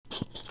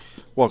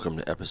Welcome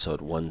to episode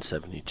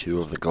 172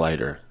 of the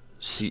Glider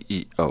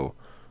CEO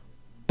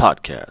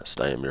podcast.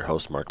 I am your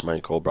host, Mark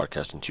Michael,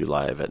 broadcasting to you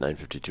live at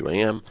 9:52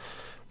 a.m.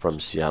 from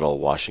Seattle,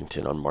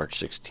 Washington on March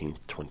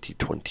 16th,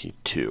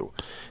 2022.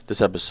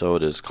 This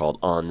episode is called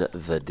On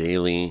the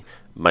Daily.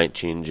 Might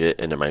change it,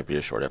 and it might be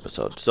a short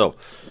episode. So,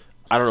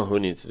 I don't know who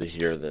needs to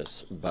hear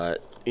this,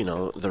 but,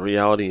 the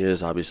reality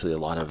is obviously a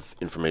lot of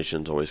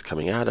information is always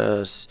coming at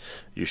us.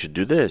 You should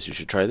do this, you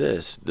should try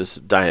this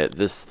diet,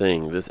 this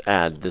thing, this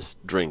ad, this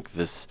drink,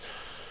 this,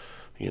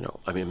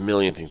 a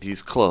million things.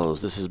 These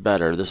clothes, this is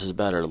better,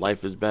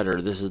 life is better,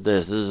 this is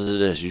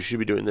this, you should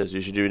be doing this,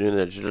 you should be doing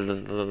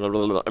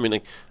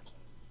that.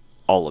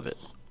 All of it,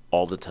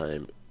 all the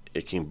time,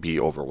 it can be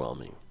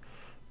overwhelming.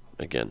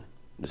 Again,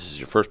 this is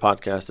your first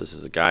podcast. This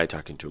is a guy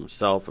talking to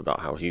himself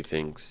about how he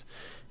thinks.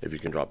 If you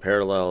can draw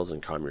parallels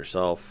and calm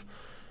yourself,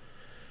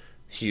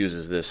 he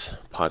uses this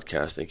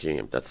podcast,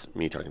 thinking that's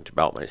me talking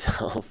about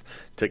myself,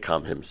 to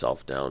calm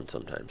himself down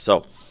sometimes.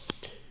 So,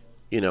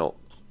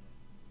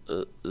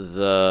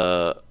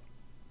 the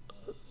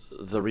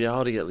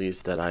reality, at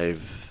least, that I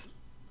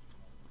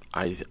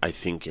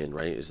think in,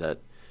 right, is that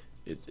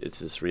it's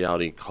this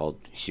reality called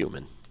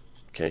human,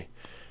 okay?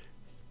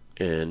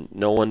 And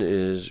no one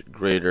is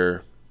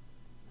greater.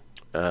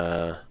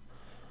 No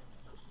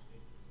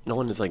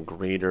one is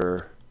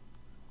greater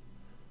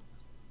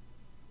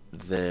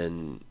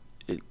than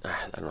it.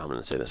 I don't know how I'm going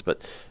to say this,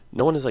 but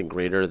no one is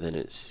greater than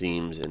it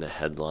seems in a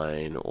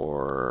headline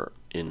or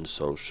in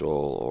social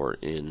or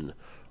in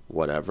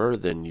whatever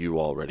than you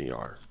already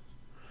are.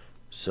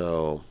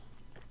 So,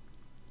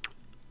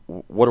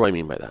 what do I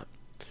mean by that?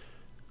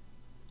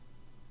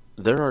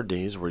 There are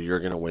days where you're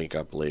going to wake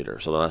up later.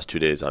 So the last 2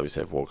 days,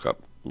 obviously, I've woke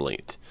up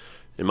late.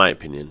 In my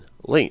opinion,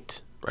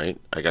 late, right?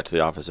 I got to the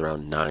office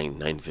around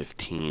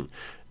 9:15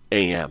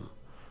 a.m.,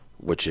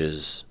 which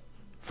is,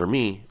 for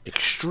me,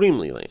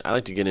 extremely late. I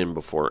like to get in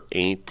before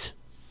 8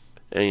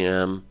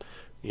 a.m.,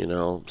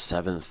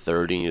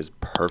 7:30 is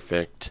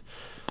perfect.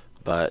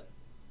 But,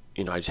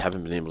 I just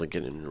haven't been able to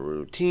get in a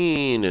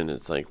routine, and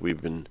it's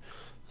we've been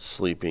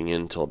sleeping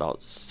in till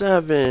about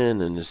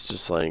 7, and it's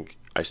just I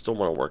still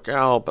want to work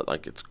out,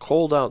 but it's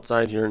cold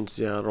outside here in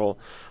Seattle.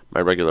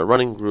 My regular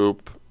running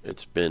group,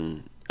 it's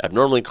been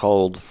abnormally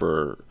cold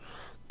for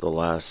the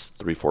last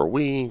 3-4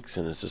 weeks,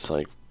 and it's just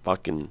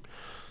fucking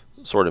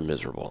sort of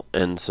miserable.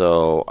 And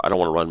so I don't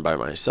want to run by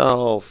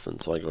myself,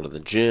 and so I go to the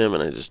gym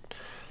and I just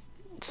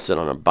sit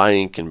on a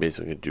bike and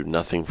basically do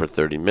nothing for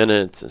 30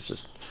 minutes.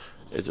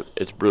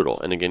 It's brutal.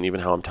 And again,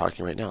 even how I'm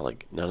talking right now,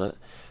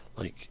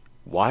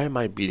 why am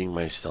I beating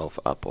myself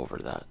up over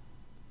that?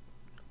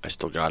 I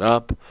still got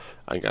up.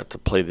 I got to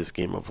play this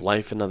game of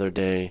life another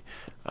day.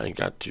 I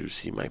got to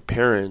see my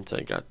parents.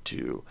 I got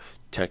to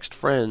text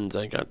friends.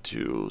 I got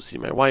to see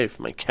my wife,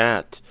 my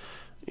cat.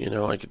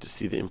 I get to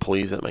see the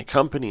employees at my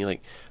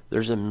company.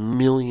 There's a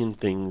million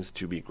things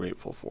to be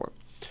grateful for.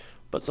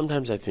 But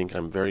sometimes I think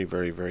I'm very,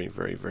 very, very,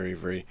 very, very,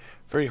 very,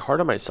 very hard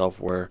on myself,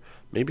 where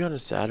maybe on a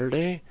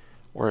Saturday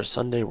or a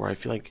Sunday where I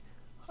feel like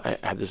I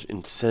have this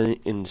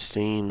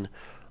insane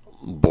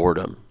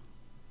boredom.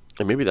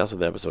 And maybe that's what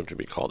the episode should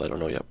be called. I don't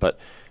know yet. But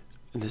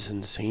this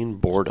insane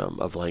boredom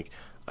of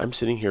I'm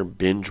sitting here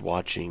binge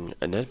watching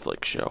a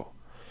Netflix show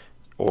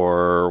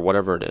or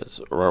whatever it is,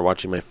 or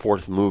watching my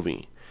fourth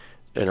movie.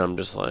 And I'm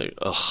just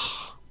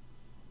ugh.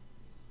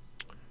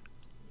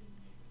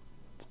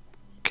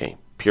 Okay,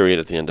 period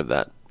at the end of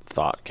that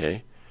thought,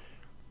 okay?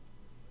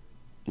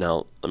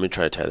 Now, let me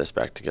try to tie this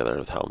back together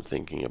with how I'm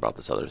thinking about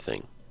this other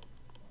thing.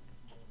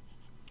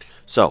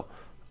 So,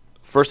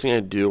 first thing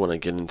I do when I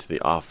get into the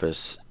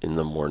office in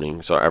the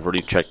morning, so I've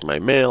already checked my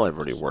mail, I've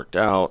already worked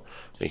out,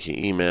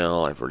 making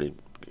email, I've already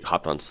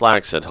hopped on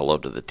Slack, said hello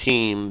to the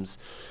teams,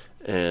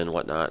 and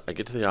whatnot. I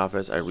get to the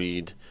office, I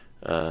read,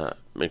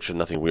 make sure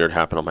nothing weird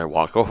happened on my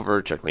walk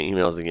over, check my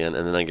emails again,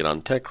 and then I get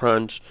on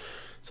TechCrunch,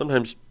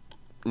 sometimes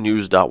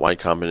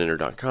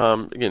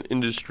news.ycombinator.com, again,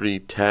 industry,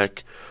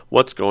 tech,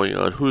 what's going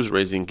on, who's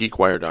raising,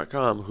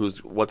 geekwire.com,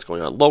 what's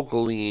going on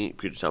locally,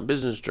 Puget Sound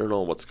Business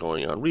Journal, what's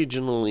going on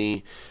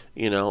regionally,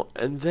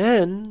 and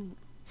then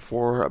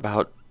for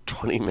about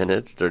 20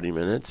 minutes, 30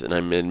 minutes, and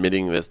I'm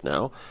admitting this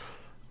now,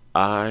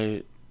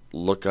 I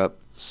look up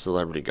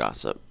celebrity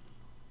gossip.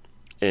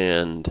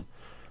 And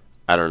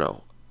I don't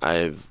know,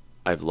 I've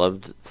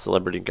loved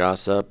celebrity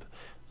gossip,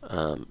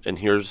 and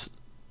here's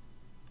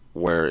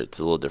where it's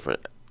a little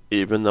different.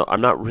 Even though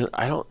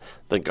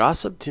the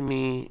gossip to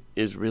me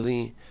is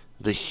really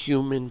the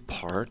human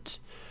part,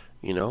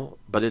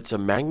 but it's a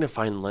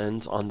magnifying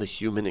lens on the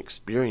human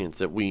experience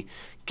that we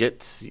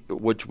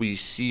which we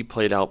see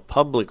played out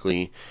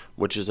publicly,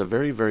 which is a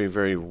very, very,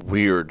 very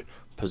weird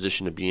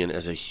position to be in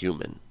as a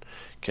human,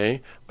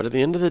 okay? But at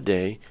the end of the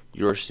day,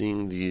 you're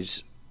seeing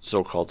these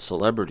so-called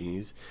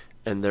celebrities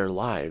and their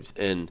lives,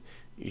 and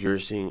you're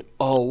seeing,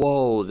 oh,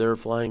 whoa, they're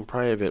flying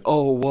private.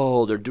 Oh,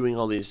 whoa, they're doing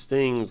all these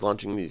things,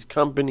 launching these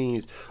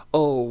companies.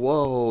 Oh,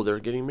 whoa, they're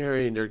getting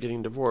married, they're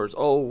getting divorced.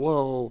 Oh,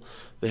 whoa,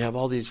 they have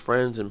all these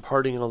friends and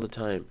partying all the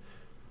time.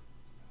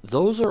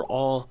 Those are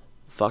all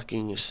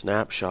fucking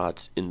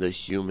snapshots in the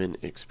human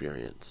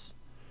experience.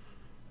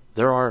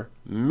 There are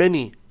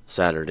many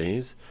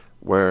Saturdays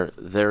where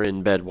they're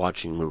in bed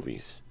watching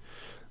movies.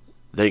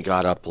 They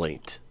got up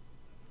late.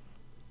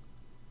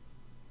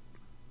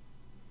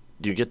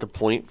 Do you get the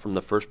point from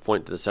the first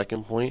point to the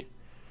second point?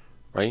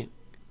 Right?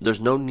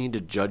 There's no need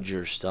to judge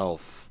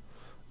yourself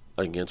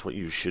against what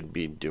you should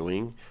be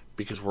doing,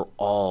 because we're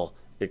all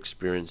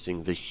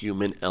experiencing the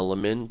human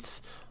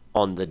elements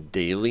on the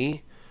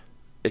daily.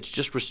 It's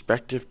just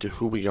respective to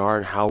who we are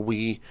and how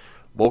we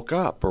woke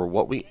up, or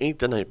what we ate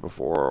the night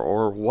before,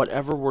 or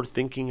whatever we're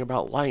thinking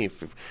about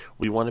life. If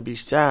we want to be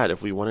sad,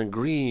 if we want to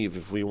grieve,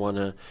 if we want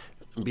to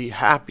be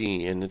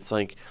happy. And it's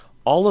like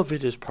all of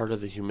it is part of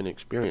the human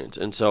experience.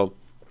 And so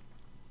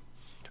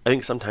I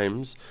think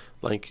sometimes,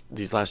 like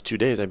these last 2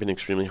 days, I've been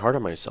extremely hard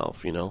on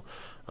myself,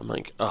 I'm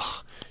like,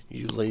 ugh,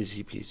 you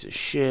lazy piece of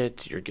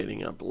shit, you're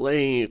getting up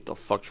late, the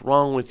fuck's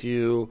wrong with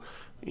you,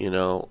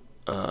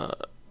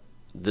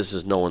 this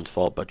is no one's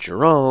fault but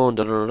your own,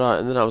 da da da.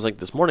 And then I was like,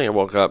 this morning I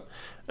woke up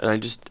and I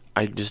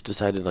just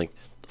decided, like,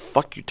 the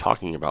fuck you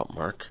talking about,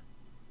 Mark?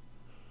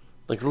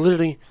 Like,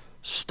 literally,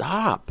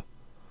 stop.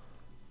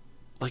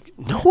 Like,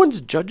 no one's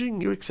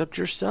judging you except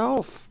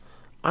yourself.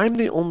 I'm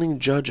the only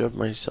judge of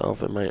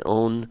myself and my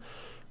own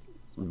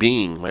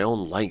being, my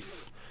own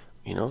life.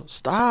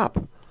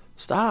 Stop.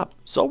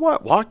 So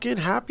what? Walk in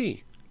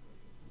happy.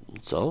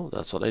 So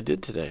that's what I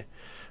did today.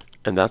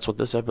 And that's what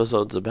this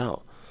episode's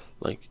about.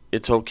 Like,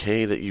 it's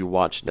okay that you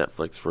watch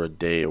Netflix for a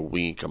day, a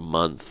week, a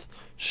month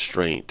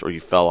straight, or you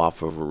fell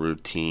off of a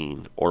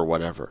routine or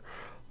whatever.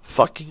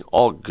 Fucking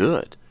all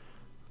good.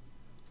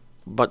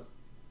 But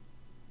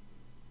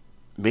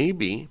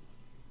maybe,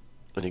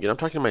 and again, I'm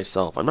talking to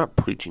myself. I'm not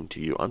preaching to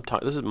you.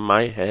 This is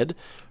my head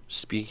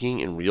speaking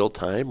in real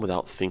time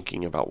without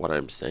thinking about what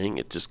I'm saying.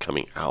 It's just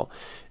coming out.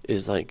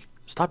 Is like,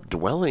 stop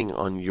dwelling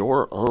on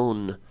your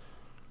own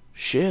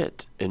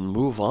shit and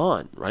move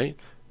on, right?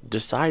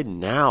 Decide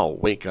now,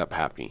 wake up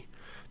happy.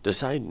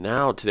 Decide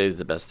now today's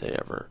the best day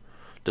ever.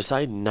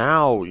 Decide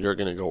now you're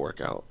going to go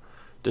work out.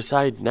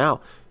 Decide now.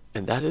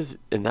 And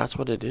that's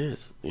what it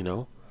is,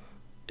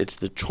 It's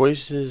the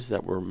choices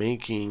that we're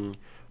making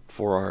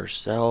for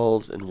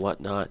ourselves and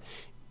whatnot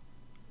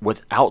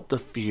without the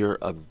fear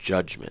of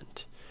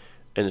judgment.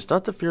 And it's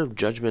not the fear of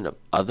judgment of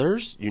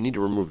others. You need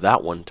to remove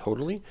that one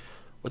totally.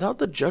 Without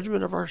the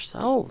judgment of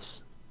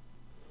ourselves.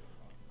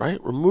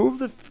 Right? Remove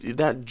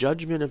that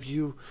judgment of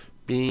you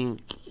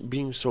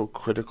being so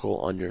critical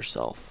on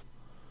yourself.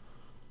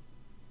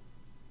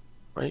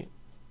 Right?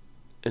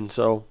 And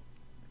so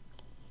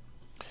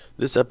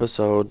this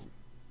episode,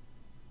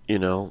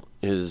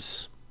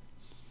 is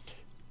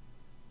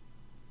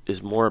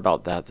more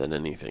about that than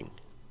anything.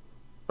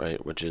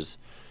 Right? Which is,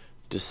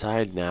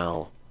 decide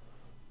now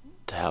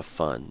to have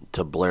fun,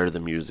 to blare the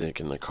music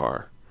in the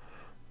car.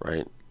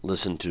 Right?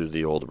 Listen to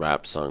the old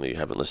rap song that you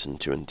haven't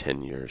listened to in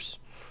 10 years.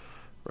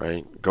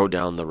 Right? Go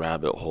down the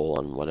rabbit hole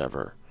on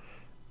whatever.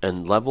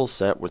 And level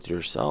set with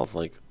yourself.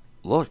 Like,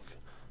 look,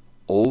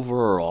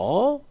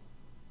 overall,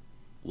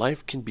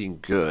 life can be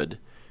good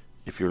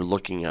if you're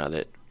looking at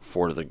it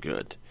for the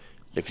good.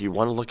 If you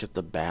want to look at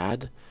the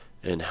bad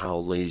and how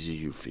lazy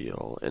you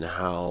feel and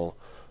how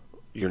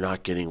you're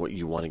not getting what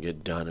you want to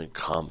get done and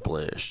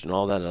accomplished and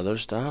all that other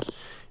stuff,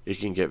 it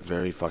can get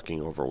very fucking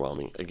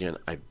overwhelming. Again,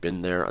 I've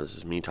been there. This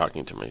is me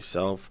talking to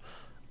myself.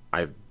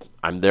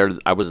 I'm there.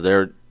 I was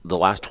there the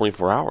last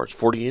 24 hours,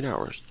 48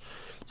 hours.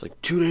 It's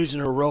like 2 days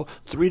in a row,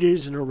 3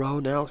 days in a row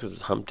now, because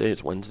it's hump day,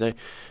 it's Wednesday.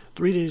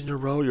 3 days in a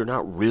row, you're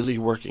not really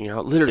working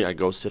out. Literally, I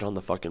go sit on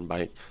the fucking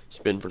bike,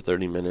 spin for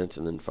 30 minutes,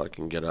 and then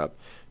fucking get up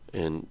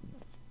and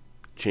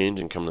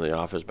change and come to the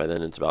office. By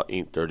then, it's about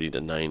 8:30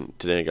 to 9.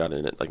 Today, I got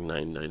in at like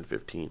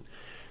 9:15.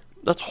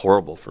 That's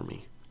horrible for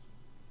me.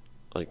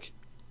 Like,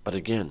 but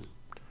again,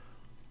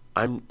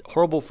 I'm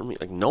horrible for me.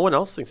 Like, no one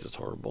else thinks it's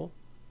horrible.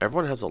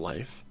 Everyone has a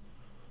life,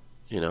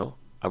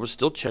 I was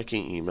still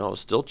checking email. I was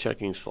still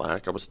checking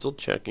Slack. I was still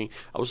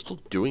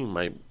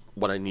doing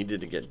what I needed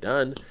to get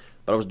done,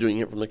 but I was doing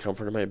it from the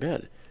comfort of my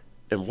bed.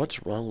 And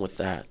what's wrong with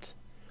that?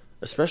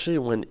 Especially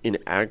when in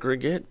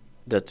aggregate,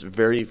 that's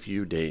very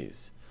few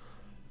days.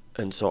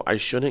 And so I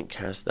shouldn't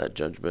cast that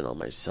judgment on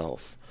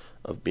myself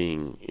of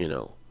being,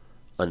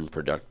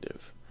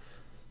 unproductive.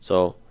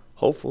 So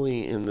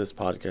hopefully in this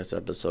podcast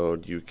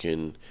episode, you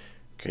can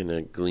kind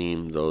of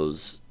glean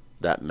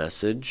that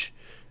message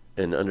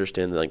and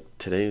understand that, like,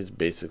 today is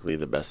basically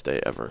the best day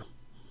ever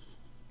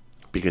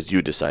because you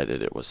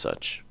decided it was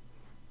such.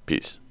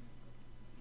 Peace.